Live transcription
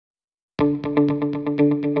Friends,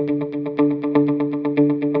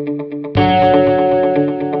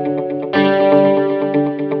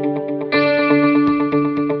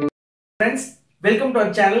 welcome to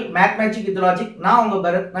our channel Math Magic with Logic. நான் உங்க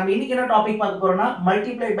பரத். நம்ம இன்னைக்கு என்ன டாபிக் பார்க்க போறோம்னா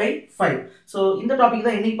multiply by 5. சோ இந்த டாபிக்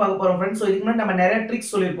தான் இன்னைக்கு பார்க்க போறோம் फ्रेंड्स. சோ இதுக்கு முன்னாடி நம்ம நிறைய ட்ரிக்ஸ்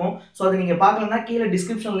சொல்லிருக்கோம். சோ அது நீங்க பார்க்கலனா கீழ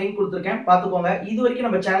டிஸ்கிரிப்ஷன் லிங்க் கொடுத்திருக்கேன். பாத்துக்கோங்க. இதுவரைக்கும்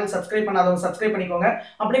நம்ம சேனல் சப்ஸ்கிரைப் பண்ணாதவங்க சப்ஸ்கிரைப் பண்ணிக்கோங்க.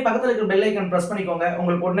 அப்படியே பக்கத்துல இருக்க பெல் ஐகான் பிரஸ் பண்ணிக்கோங்க.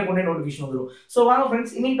 உங்களுக்கு உடனே நோட்டிஃபிகேஷன் வந்துரும். சோ வாங்க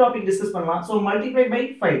फ्रेंड्स, இன்னைக்கு டாபிக் டிஸ்கஸ் பண்ணலாம். So multiply by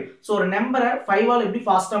 5. சோ ஒரு நம்பரை 5 ஆல எப்படி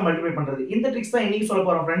ஃபாஸ்டா மல்டிப்ளை பண்றது? இந்த ட்ரிக்ஸ் தான் இன்னைக்கு சொல்ல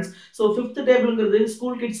போறோம் friends. So 5th டேபிள்ங்கிறது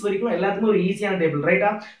school kids வரைக்கும் எல்லாத்துக்கும் ஒரு ஈஸியான டேபிள்,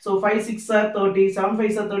 ரைட்டா? So 5 6 are 30, 7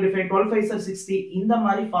 5 are 35, 12 5 are 60. இந்த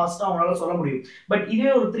மாதிரி ஃபாஸ்டா அவங்களால சொல்ல முடியும். பட்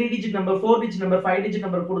இதே ஒரு 3 digit number, 4 digit number, 5 digit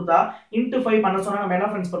number கொடுத்தா into 5 பண்ண சொன்னா நம்ம என்ன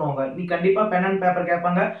ஃப்ரெண்ட்ஸ் பண்ணுவாங்க? நீ கண்டிப்பா பென் அண்ட் பேப்பர்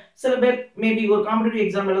கேட்பாங்க. சில பேர் மேபி ஒரு காம்படிட்டிவ்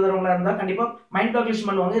எக்ஸாம் எழுதுறவங்களா இருந்தா கண்டிப்பா மைண்ட் கால்குலேஷன்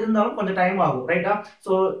பண்ணுவாங்க. இருந்தாலும் கொஞ்சம் டைம் ஆகும், ரைட்டா?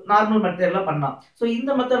 சோ நார்மல் மெத்தட்ல பண்ணலாம். சோ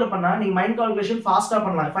இந்த மெத்தட்ல பண்ணா நீங்க மைண்ட் கால்குலேஷன் ஃபாஸ்டா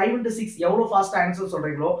பண்ணலாம். 5 into 6 எவ்வளவு ஃபாஸ்டா ஆன்சர்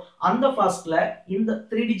சொல்றீங்களோ அந்த ஃபாஸ்ட்ல இந்த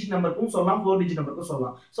 3 டிஜிட் நம்பருக்கும் சொல்லலாம், 4 டிஜிட் நம்பருக்கும்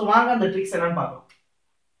சொல்லலாம். சோ வாங்க அந்த ட்ரிக்ஸ் என்னன்னு பார்க்கலாம்.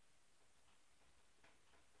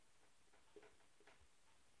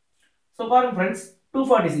 சோ பாருங்க फ्रेंड्स,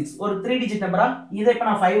 246 ஒரு 3 டிஜிட் நம்பரா, இதை இப்ப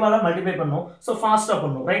நான் 5 ஆல மல்டிப்ளை பண்ணனும். சோ ஃபாஸ்டா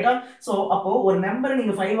பண்ணனும், ரைட்டா? சோ அப்போ ஒரு நம்பரை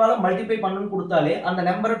நீங்க 5 ஆல மல்டிப்ளை பண்ணனும் கொடுத்தாலே அந்த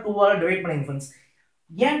நம்பரை 2 ஆல டிவைட் பண்ணுங்க फ्रेंड्स.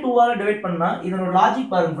 ஏன் 2 ஆல டிவைட் பண்ணா இதனோட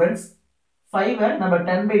லாஜிக் பாருங்க फ्रेंड्स. 5 நம்ம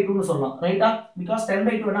 10/2 னு சொல்லலாம், ரைட்டா? because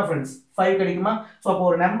 10/2 என்ன फ्रेंड्स 5 கிடைக்குமா? சோ அப்போ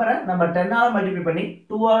ஒரு நம்பரை நம்ம 10 ஆல மல்டிப்ளை பண்ணி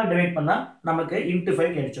 2 ஆல டிவைட் பண்ணா நமக்கு into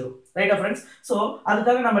 5 கிடைச்சிரும், ரைட்டா फ्रेंड्स? சோ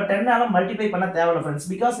அதுக்காக நம்ம 10 ஆல மல்டிப்ளை பண்ண தேவையில்லை फ्रेंड्स.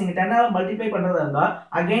 because நீங்க 10 ஆல மல்டிப்ளை பண்றதா இருந்தா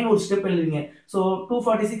again ஒரு ஸ்டெப் எழுதுவீங்க. சோ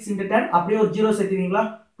 246 into 10 அப்படியே ஒரு 0 சேர்த்துவீங்களா?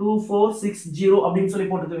 2460 அப்படின்னு சொல்லி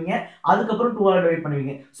போட்டுக்குவீங்க. அதுக்கு அப்புறம் 2 ஆல டிவைட்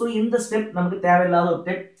பண்ணுவீங்க. சோ இந்த ஸ்டெப் நமக்கு தேவையில்லாத ஒரு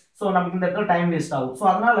ஸ்டெப். சோ நமக்கு இந்த இடத்துல டைம் வேஸ்ட் ஆகும். சோ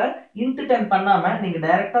அதனால into 10 பண்ணாம நீங்க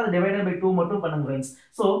டைரக்டா அது டிவைடட் பை 2 மட்டும் பண்ணுங்க फ्रेंड्स.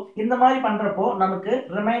 சோ இந்த மாதிரி பண்றப்போ நமக்கு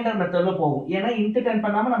ரிமைண்டர் மெத்தட்ல போகும். ஏன்னா into 10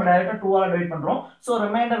 பண்ணாம நம்ம டைரக்டா 2 ஆல டிவைட் பண்றோம். சோ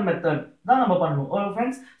ரிமைண்டர் மெத்தட் தான் நம்ம பண்ணனும். Okay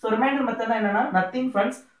friends? சோ ரிமைண்டர் மெத்தட்னா என்னன்னா nothing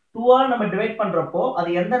फ्रेंड्स. 2 ஆல நம்ம டிவைட் பண்றப்போ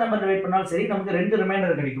அது எந்த நம்பர் டிவைட் பண்ணாலும் சரி நமக்கு ரெண்டு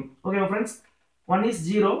ரிமைண்டர் கிடைக்கும். Okay friends? one is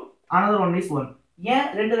 0, another one is 1. ஏன்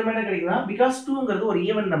ரெண்டு ரிமைண்டர் கிடைக்குதுனா because 2ங்கிறது ஒரு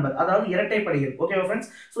ஈவன் நம்பர், அதாவது இரட்டைப்படை எண். Okay friends?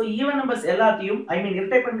 So even numbers எல்லாத்தையும்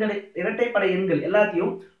இரட்டைப்படை எண்கள்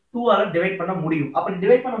எல்லாத்தையும் 2 ஆல டிவைட் பண்ண முடியும். அப்படி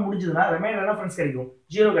டிவைட் பண்ண முடிஞ்சதுனா ரிமைண்டர் என்ன फ्रेंड्स கிடைக்கும்?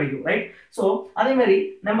 0 கிடைக்கும், ரைட்? சோ அதே மாதிரி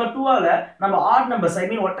நம்ம 2 ஆல நம்ம ஆட் நம்பர்ஸ்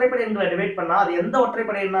ஒற்றைப்படை எண்களை டிவைட் பண்ணா அது எந்த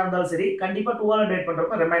ஒற்றைப்படை எண்ணா இருந்தாலும் சரி கண்டிப்பா 2 ஆல டிவைட்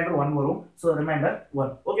பண்றப்ப ரிமைண்டர் 1 வரும். So reminder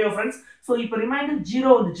 1. Okay friends? So இப்போ ரிமைண்டர்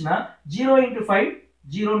 0 வந்துச்சுனா 0 into 5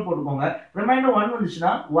 0 னு போட்டுக்கோங்க. ரிமைண்டர் 1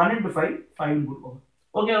 வந்துச்சுனா 1 into 5 5 னு போட்டுக்கோங்க.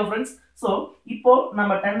 Okay friends? சோ இப்போ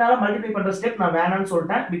நம்ம 10 ஆல மல்டிப்ளை பண்ற ஸ்டெப் நான் வேணாம்னு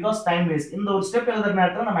சொல்லிட்டேன் because டைம் வேஸ்ட். இந்த ஒரு ஸ்டெப் எழுதுற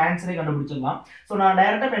நேரத்துல நம்ம ஆன்சரே கண்டுபிடிச்சிடலாம். சோ நான்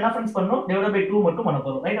டைரக்ட்டா என்ன फ्रेंड्स பண்ணனும்? டிவைடட் பை 2 மட்டும் பண்ண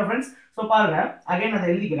போறோம், ரைட்டா फ्रेंड्स? சோ பாருங்க அகைன் அதை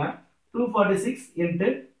எழுதிக்கிறேன். 246 into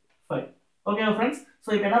 5. Okay friends? சோ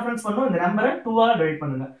இப்போ என்ன फ्रेंड्स பண்ணனும்? இந்த நம்பரை 2 ஆல டிவைட்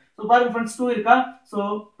பண்ணுங்க. சோ பாருங்க फ्रेंड्स 2 இருக்கா? So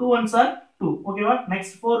 2 ones are 2. ஓகேவா?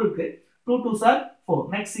 நெக்ஸ்ட் 4 இருக்கு. 2 twos are 4.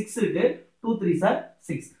 நெக்ஸ்ட் 6 இருக்கு. 2 threes are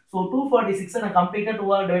 6. சோ 246 நான் கம்ப்ளீட்டா 2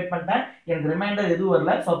 ஆல டிவைட் பண்ணிட்டேன். எனக்கு ரிமைண்டர் எதுவும்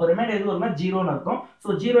வரல. சோ அப்ப ரிமைண்டர் எதுவும் வரல 0 னு அர்த்தம்.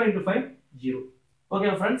 So 0 into 5 0.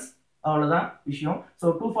 Okay friends? அவ்வளவுதான் விஷயம். So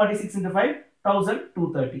 246 into 5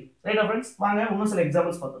 1230. ரைட்டா फ्रेंड्स? வாங்க இன்னும் சில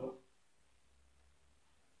எக்ஸாம்பிள்ஸ் பார்க்கலாம்.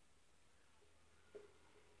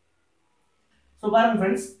 சோ பாருங்க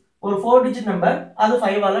फ्रेंड्स, ஒரு 4 டிஜிட் நம்பர் அது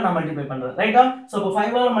 5 ஆல நான் மல்டிப்ளை பண்றேன், ரைட்டா? சோ இப்போ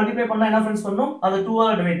 5 ஆல மல்டிப்ளை பண்ணா என்ன फ्रेंड्स பண்ணனும்? அது 2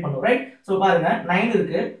 ஆல டிவைட் பண்ணனும், ரைட்? சோ பாருங்க 9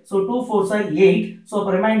 இருக்கு. So 2 4s are 8. சோ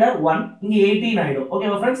அப்ப ரிமைண்டர் 1 இங்க 18 ஆயிடும்.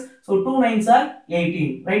 ஓகேவா फ्रेंड्स? சோ 2 9s are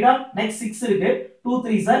 18, ரைட்டா? நெக்ஸ்ட் 6 இருக்கு. 2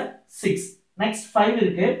 3s are 6. நெக்ஸ்ட் 5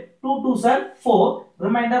 இருக்கு. 2 2s are 4.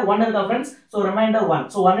 ரிமைண்டர் 1 இருக்கா friends? So reminder 1.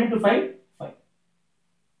 So 1 into 5 5.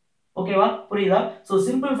 ஓகேவா? புரியுதா? So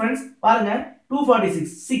simple friends. பாருங்க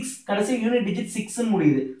 246 6 கடைசி யூனிட் டிஜிட் 6 னு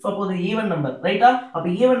முடியுது. சோ அப்போ இது ஈவன் நம்பர், ரைட்டா? அப்ப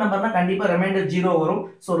ஈவன் நம்பர்னா கண்டிப்பா ரிமைண்டர் 0 வரும்.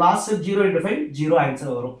 So last step 0 into 5 0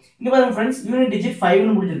 answer வரும். இங்க பாருங்க फ्रेंड्स, யூனிட் டிஜிட் 5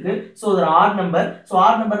 னு முடிஞ்சிருக்கு. சோ இது ஆட் நம்பர். சோ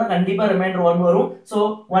ஆட் நம்பர்னா கண்டிப்பா ரிமைண்டர் 1 வரும். So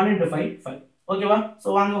 1 into 5 5. ஓகேவா? சோ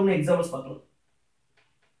வாங்க இன்னும் எக்ஸாம்பிள்ஸ் பார்க்கலாம்.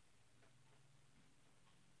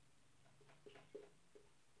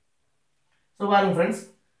 சோ பாருங்க फ्रेंड्स,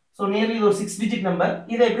 சோ nearly இது ஒரு 6 டிஜிட் நம்பர்.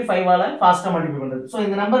 இதை எப்படி 5 ஆல ஃபாஸ்டா மல்டிப்ளை பண்றது? சோ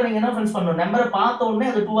இந்த நம்பர் நீங்க என்ன फ्रेंड्स பண்ணனும்? நம்பரை பார்த்த உடனே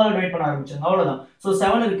அது 2 ஆல டிவைட் பண்ண ஆரம்பிச்சீங்க, அவ்வளவுதான். சோ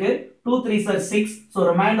 7 இருக்கு. 2 3s are 6. So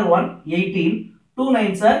reminder 1 18. 2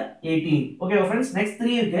 9s are 18. ஓகேவா फ्रेंड्स? நெக்ஸ்ட்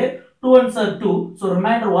 3 இருக்கு. 2 1s are 2. சோ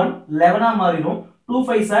ரிமைண்டர் 1 11 ஆ மாறிடும். 2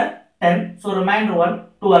 5s are 10. So reminder 1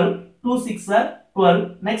 12. 2 6s are 12.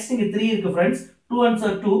 Next இங்க 3 இருக்கு friends. 2 1s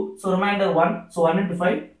are 2. So reminder 1. So 1 into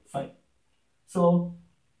 5 5. So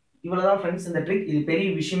இவ்வளவுதான் ஃப்ரெண்ட்ஸ் இந்த ட்ரிக். இது பெரிய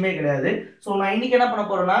விஷயமே கிடையாது. ஸோ நான் இன்னைக்கு என்ன பண்ண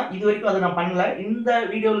போறேன்னா, இது வரைக்கும் அதை நான் பண்ணல. இந்த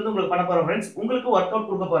வீடியோல இருந்து உங்களுக்கு பண்ண போறேன் ஃப்ரெண்ட்ஸ். உங்களுக்கு ஒர்க் அவுட்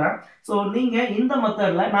கொடுக்க போறேன். ஸோ நீங்க இந்த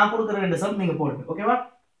மெத்தட்ல நான் கொடுக்குற 2 சம் நீங்க போடுங்க. ஓகேவா?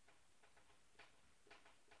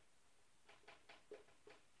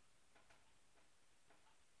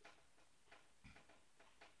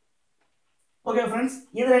 ஓகே ஃப்ரெண்ட்ஸ்,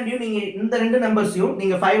 இது ரெண்டையும் நீங்க இந்த ரெண்டு நம்பர்ஸையும்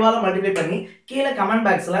நீங்க 5 ஆல மல்டிப்ளை பண்ணி கீழே கமெண்ட்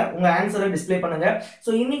பாக்ஸ்ல உங்க ஆன்சரை டிஸ்ப்ளே பண்ணுங்க. ஸோ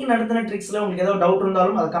இன்னைக்கு நடத்தின ட்ரிக்ஸ்ல உங்களுக்கு ஏதாவது டவுட்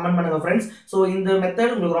இருந்தாலும் அதை கமெண்ட் பண்ணுங்க ஃப்ரெண்ட்ஸ். ஸோ இந்த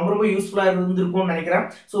மெத்தட் உங்களுக்கு ரொம்ப ரொம்ப யூஸ்ஃபுல்லா இருந்திருக்கும்னு நினைக்கிறேன்.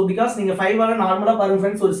 ஸோ பிகாஸ் நீங்க 5 ஆல நார்மலா பாருங்க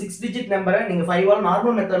ஃப்ரெண்ட்ஸ், ஒரு 6 டிஜிட் நம்பரை நீங்க 5 ஆல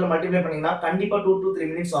நார்மல் மெத்தட்ல மல்டிப்ளை பண்ணீங்கன்னா கண்டிப்பா 2 to 3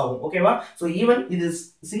 மினிட்ஸ் ஆகும். ஓகேவா? ஸோ ஈவன் இது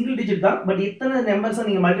சிங்கிள் டிஜிட் தான், பட் இத்தனை நம்பர்ஸை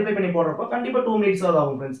நீங்க மல்டிப்ளை பண்ணி போடுறப்போ கண்டிப்பா 2 மினிட்ஸ்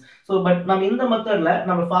ஆகும் ஃப்ரெண்ட்ஸ். ஸோ பட் நம்ம இந்த மெத்தட்ல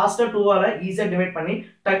நம்ம ஃபாஸ்டா 2 ஆல ஈஸியா டிவைட் பண்ணி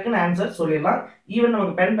டக்குன்னு ஆன்சர் சொல்லிடலாம். ஈவன்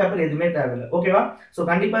நமக்கு பென் பேப்பர் எதுவுமே தேவையில்லை. ஓகேவா? ஸோ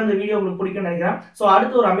கண்டிப்பா இந்த வீடியோ உங்களுக்கு பிடிக்கும்னு நினைக்கிறேன். ஸோ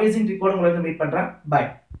அடுத்து ஒரு அமேசிங் ட்ரிக்கோட உங்களை வந்து மீட் பண்றேன். பை.